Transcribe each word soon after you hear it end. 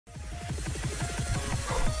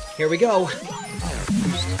Here we go.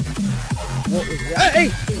 What was that? Hey!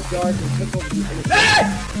 Dark and took over the Hey!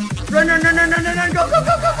 Run, run, run, run, run, run, run, go, go,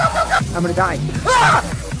 go, go, go, go, go! I'm gonna die. Ah!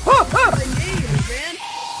 Ah!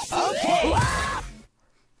 Ah!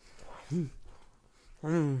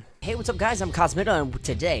 Hey, what's up guys, I'm Cosmitto, and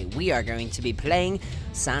today we are going to be playing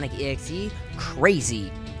Sonic.exe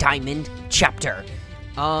Crazy Diamond Chapter.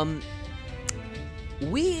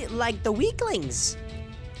 We like the weaklings,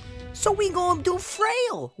 so we gonna do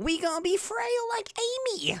frail. We gonna be frail like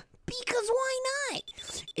Amy, because why not?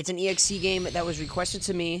 It's an EXE game that was requested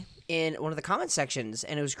to me in one of the comment sections,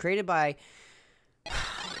 and it was created by...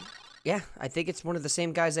 yeah, I think it's one of the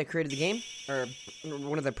same guys that created the game, or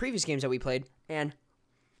one of the previous games that we played, and...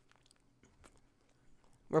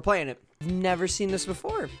 we're playing it. I've never seen this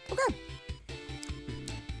before. Okay.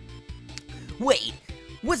 Wait,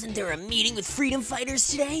 wasn't there a meeting with freedom fighters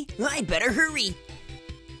today? I better hurry.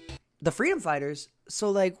 The freedom fighters? So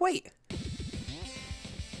like, wait.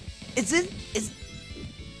 Dude!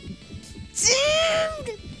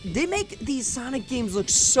 They make these Sonic games look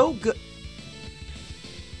so good.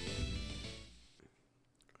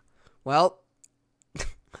 Well.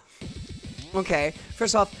 Okay,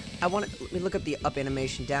 first off, let me look up the up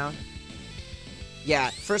animation down. Yeah,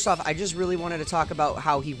 first off, I just really wanted to talk about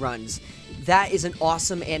how he runs. That is an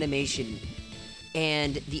awesome animation.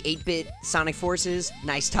 And the 8-bit Sonic Forces,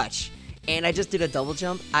 nice touch. And I just did a double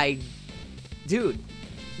jump. Dude,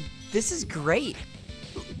 this is great.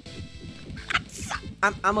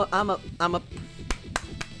 I'm a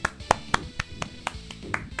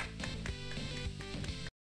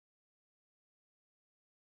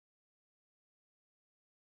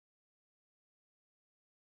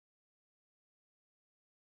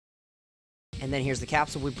And then here's the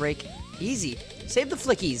capsule we break. Easy. Save the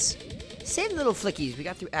flickies. Save the little flickies. We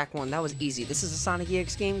got through Act 1. That was easy. This is a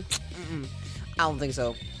Sonic.exe game? I don't think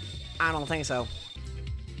so. I don't think so.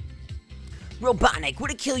 Robotnik,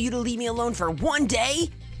 would it kill you to leave me alone for one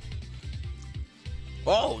day?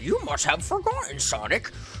 Oh, you must have forgotten,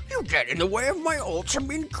 Sonic. You get in the way of my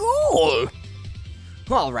ultimate goal.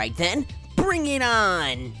 Alright then. Bring it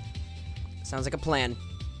on. Sounds like a plan.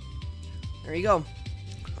 There you go.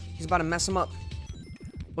 He's about to mess him up.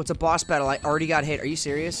 What's a boss battle? I already got hit. Are you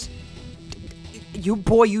serious? You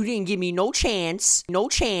didn't give me no chance. No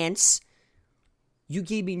chance. You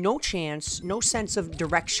gave me no chance. No sense of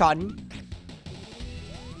direction.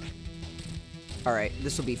 Alright,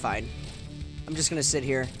 this will be fine. I'm just gonna sit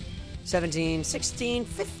here. 17, 16,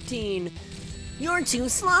 15. You're too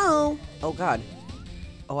slow. Oh, God.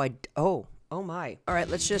 Oh my. Alright,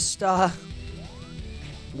 let's just,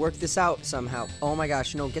 work this out somehow. Oh my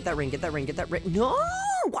gosh, no, get that ring, get that ring, get that ring. No!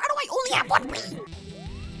 Why do I only have one ring?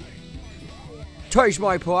 Taste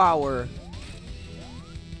my power.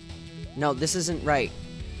 No, this isn't right.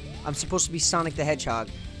 I'm supposed to be Sonic the Hedgehog.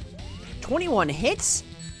 21 hits?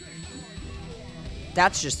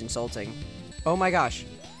 That's just insulting. Oh my gosh.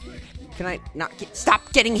 Can I not get...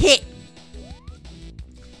 Stop getting hit!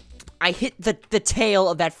 I hit the tail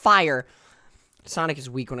of that fire. Sonic is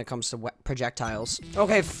weak when it comes to projectiles.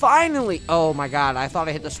 Okay, finally! Oh my god, I thought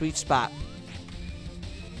I hit the sweet spot.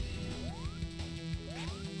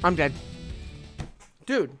 I'm dead.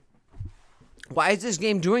 Dude. Why is this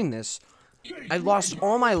game doing this? I lost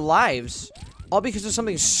all my lives. All because of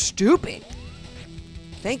something stupid.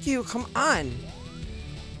 Thank you, come on.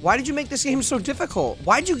 Why did you make this game so difficult?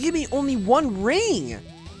 Why'd you give me only one ring?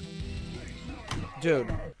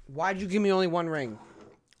 Dude, why'd you give me only one ring?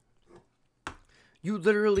 You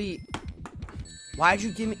literally... Why'd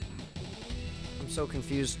you give me... I'm so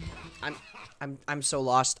confused. I'm so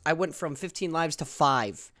lost. I went from 15 lives to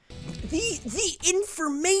 5. The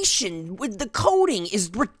information with the coding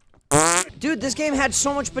is... Dude, this game had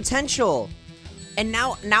so much potential. And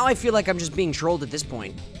now I feel like I'm just being trolled at this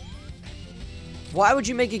point. Why would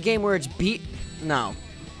you make a game where it's beat... No.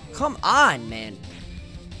 Come on, man.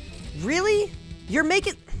 Really? You're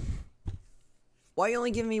making... Why are you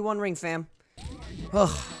only giving me one ring, fam?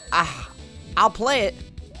 Ugh, I'll play it,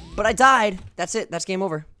 but I died. That's it. That's game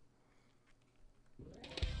over.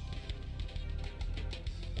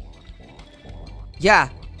 Yeah,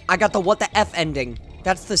 I got the what the F ending.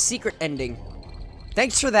 That's the secret ending.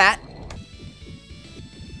 Thanks for that.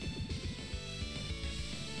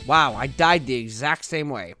 Wow, I died the exact same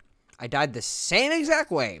way. I died the same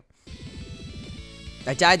exact way.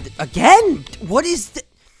 I died again. What is the...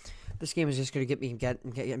 This game is just gonna get me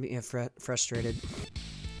frustrated.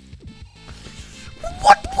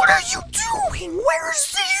 What are you doing?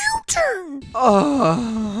 Where's the U-turn?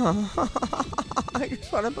 Oh, I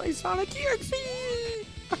just wanna play Sonic.exe.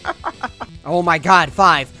 Oh my god,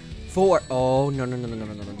 5. 4. Oh, no, no, no, no, no,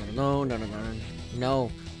 no, no, no, no, no, no, no,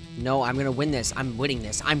 no. No, I'm gonna win this. I'm winning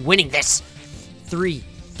this. I'm winning this. 3,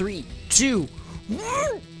 2,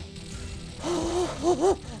 1.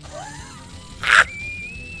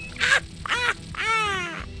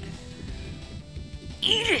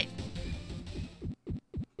 Eat it.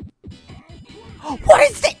 What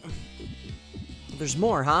is it? There's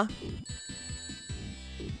more, huh?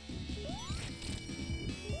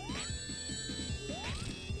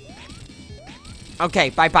 Okay,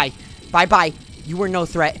 bye-bye. Bye-bye. You were no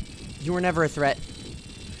threat. You were never a threat.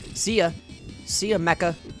 See ya. See ya,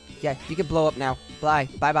 Mecha. Yeah, you can blow up now. Bye.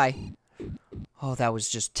 Bye-bye. Oh, that was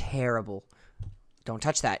just terrible. Don't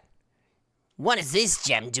touch that. What is this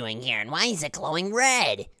gem doing here, and why is it glowing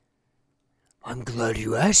red? I'm glad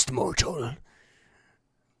you asked, mortal.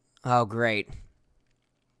 Oh, great.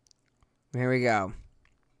 Here we go.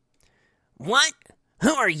 What?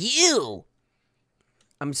 Who are you?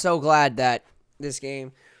 I'm so glad that this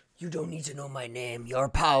game... You don't need to know my name. Your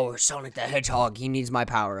power, Sonic the Hedgehog. He needs my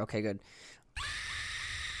power. Okay, good.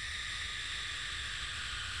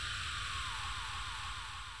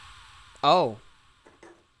 Oh.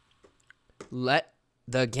 Let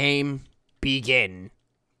the game begin.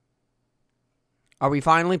 Are we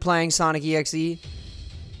finally playing Sonic.exe?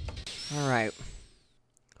 Alright.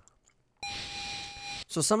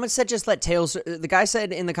 So someone said just let Tails... The guy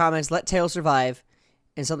said in the comments, let Tails survive,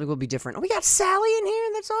 and something will be different. Oh, we got Sally in here?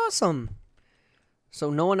 That's awesome. So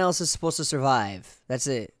no one else is supposed to survive. That's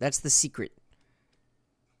it. That's the secret.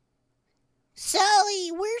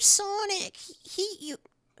 Sally, where's Sonic? You...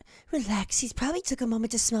 Relax, he's probably took a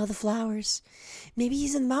moment to smell the flowers. Maybe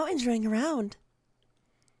he's in the mountains running around.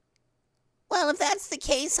 Well, if that's the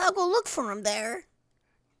case, I'll go look for him there.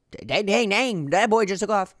 Dang, dang, dang. That boy just took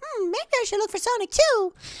off. Maybe I should look for Sonic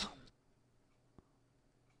too.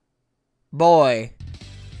 Boy.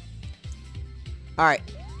 Alright.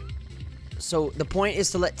 So, the point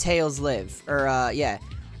is to let Tails live. Or, yeah.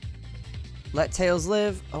 Let Tails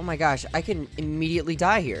live. Oh my gosh, I can immediately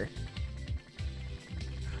die here.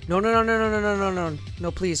 No, no, no, no, no, no, no, no, no.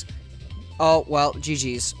 No, please. Oh, well,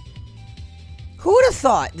 GG's. Who would have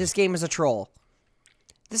thought this game is a troll?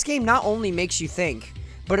 This game not only makes you think,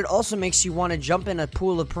 but it also makes you want to jump in a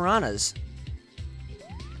pool of piranhas.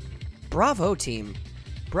 Bravo, team.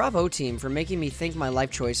 Bravo, team, for making me think my life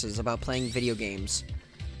choices about playing video games.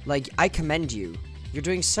 Like, I commend you. You're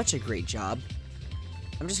doing such a great job.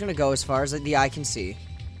 I'm just gonna go as far as the eye can see.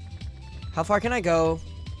 How far can I go?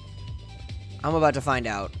 I'm about to find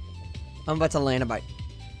out. I'm about to land a bite.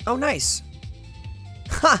 Oh, nice.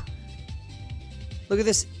 Ha! Look at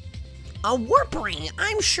this. A warp ring!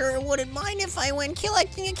 I'm sure it wouldn't mind if I went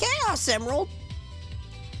collecting a Chaos Emerald.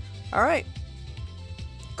 Alright.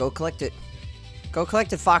 Go collect it. Go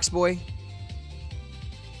collect it, Fox Boy.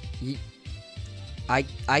 I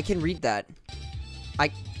can read that.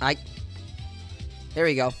 There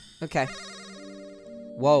we go. Okay.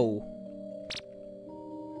 Whoa.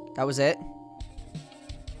 That was it?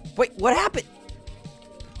 Wait, what happened?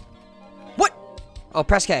 What? Oh,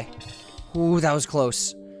 press K. Ooh, that was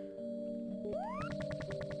close.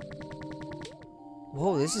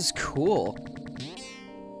 Whoa, this is cool.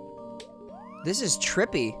 This is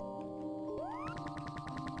trippy.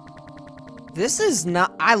 This is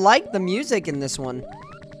not... I like the music in this one.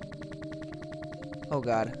 Oh,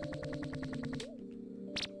 God.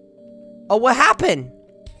 Oh, what happened?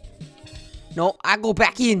 No, I go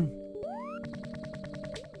back in.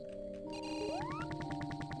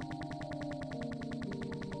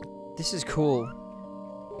 This is cool.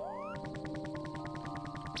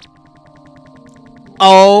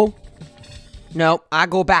 Oh. No, I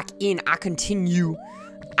go back in. I continue.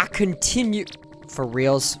 I continue. For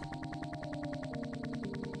reals.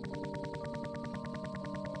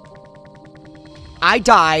 I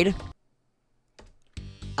died.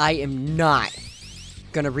 I am not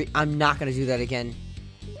gonna I'm not gonna do that again.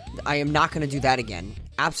 I am not gonna do that again.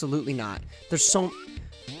 Absolutely not. There's so...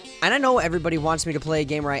 And I know everybody wants me to play a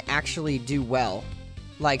game where I actually do well.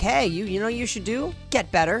 Like, hey, you know what you should do?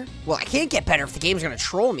 Get better. Well, I can't get better if the game's gonna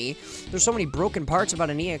troll me. There's so many broken parts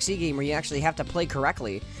about an EXE game where you actually have to play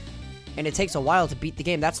correctly. And it takes a while to beat the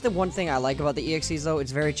game. That's the one thing I like about the EXEs, though.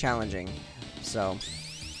 It's very challenging. So,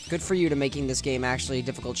 good for you to making this game actually a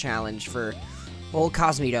difficult challenge for old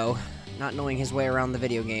Cosmitto, not knowing his way around the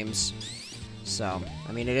video games. So,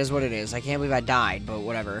 I mean, it is what it is. I can't believe I died, but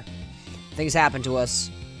whatever. Things happen to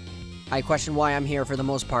us. I question why I'm here for the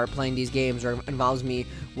most part, playing these games, or involves me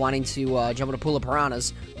wanting to jump in a pool of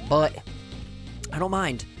piranhas, but I don't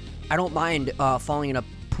mind. I don't mind falling in a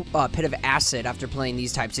pit of acid after playing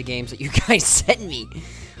these types of games that you guys sent me.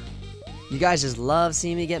 You guys just love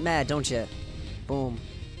seeing me get mad, don't you? Boom.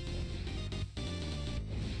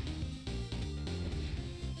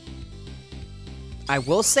 I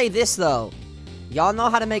will say this, though. Y'all know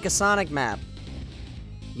how to make a Sonic map.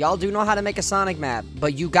 Y'all do know how to make a Sonic map,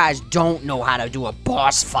 but you guys don't know how to do a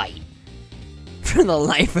boss fight. For the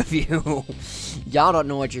life of you. Y'all don't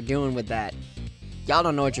know what you're doing with that. Y'all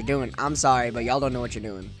don't know what you're doing. I'm sorry, but y'all don't know what you're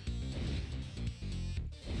doing.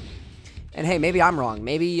 And hey, maybe I'm wrong.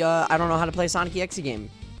 Maybe I don't know how to play a Sonic.exe game.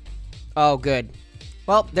 Oh, good.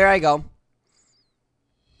 Well, there I go.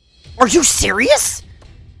 Are you serious?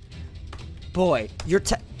 Boy, you're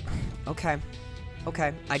okay.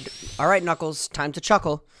 Okay. Alright, Knuckles. Time to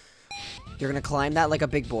chuckle. You're gonna climb that like a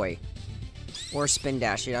big boy. Or spin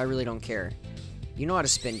dash it. I really don't care. You know how to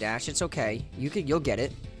spin dash. It's okay. You'll get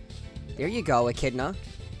it. There you go, Echidna.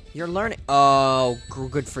 You're learning. Oh,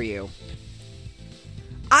 good for you.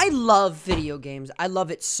 I love video games. I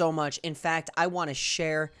love it so much. In fact, I want to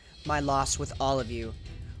share my loss with all of you.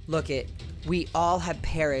 Look it. We all have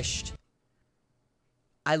perished.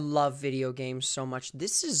 I love video games so much.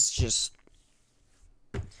 This is just...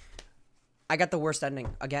 I got the worst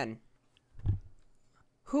ending. Again.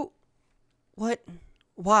 Who? What?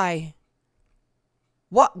 Why?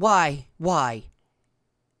 What? Why? Why?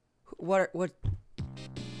 What?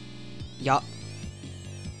 Yup.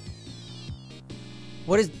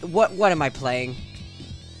 What am I playing?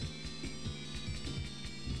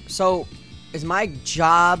 So, is my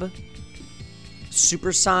job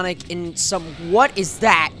supersonic in some... What is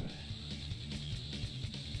that?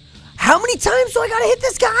 How many times do I gotta hit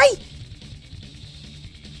this guy?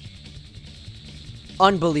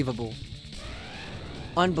 Unbelievable.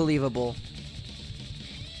 Unbelievable.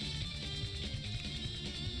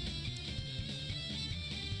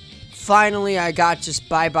 Finally, I got just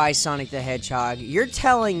bye-bye Sonic the Hedgehog. You're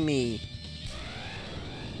telling me...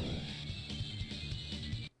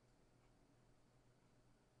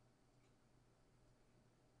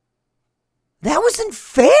 That wasn't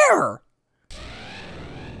fair!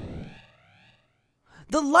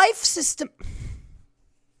 The life system...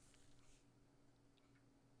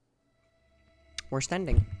 Worst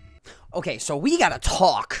ending. Okay, so we gotta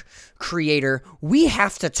talk, creator. We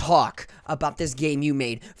have to talk about this game you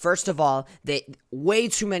made. First of all, way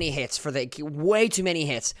too many hits for the way too many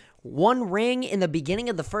hits. One ring in the beginning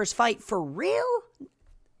of the first fight, for real?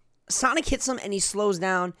 Sonic hits him and he slows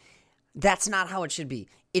down. That's not how it should be.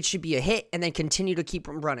 It should be a hit and then continue to keep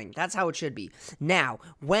running. That's how it should be. Now,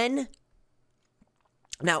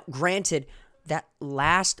 granted, that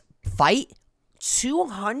last fight,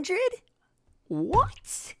 200?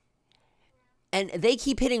 What? And they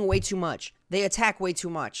keep hitting way too much. They attack way too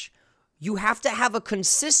much. You have to have a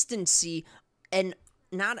consistency and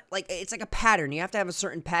not like it's like a pattern. You have to have a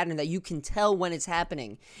certain pattern that you can tell when it's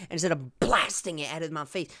happening instead of blasting it out of my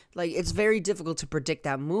face. Like, it's very difficult to predict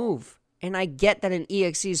that move. And I get that an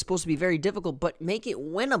EXE is supposed to be very difficult, but make it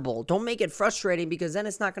winnable. Don't make it frustrating, because then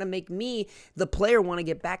it's not going to make me, the player, want to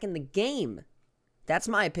get back in the game. That's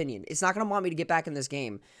my opinion. It's not going to want me to get back in this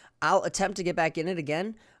game. I'll attempt to get back in it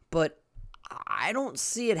again, but I don't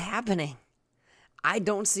see it happening. I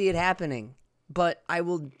don't see it happening. But I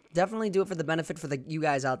will definitely do it for the benefit for you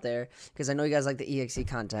guys out there, because I know you guys like the EXE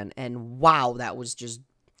content. And wow, that was just...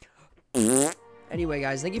 Anyway,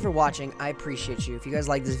 guys, thank you for watching. I appreciate you. If you guys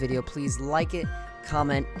like this video, please like it,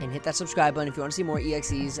 comment, and hit that subscribe button if you want to see more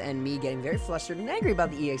EXEs and me getting very flustered and angry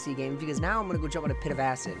about the EXE game, because now I'm going to go jump in a pit of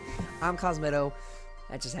acid. I'm Cosmitto.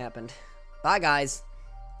 That just happened. Bye, guys.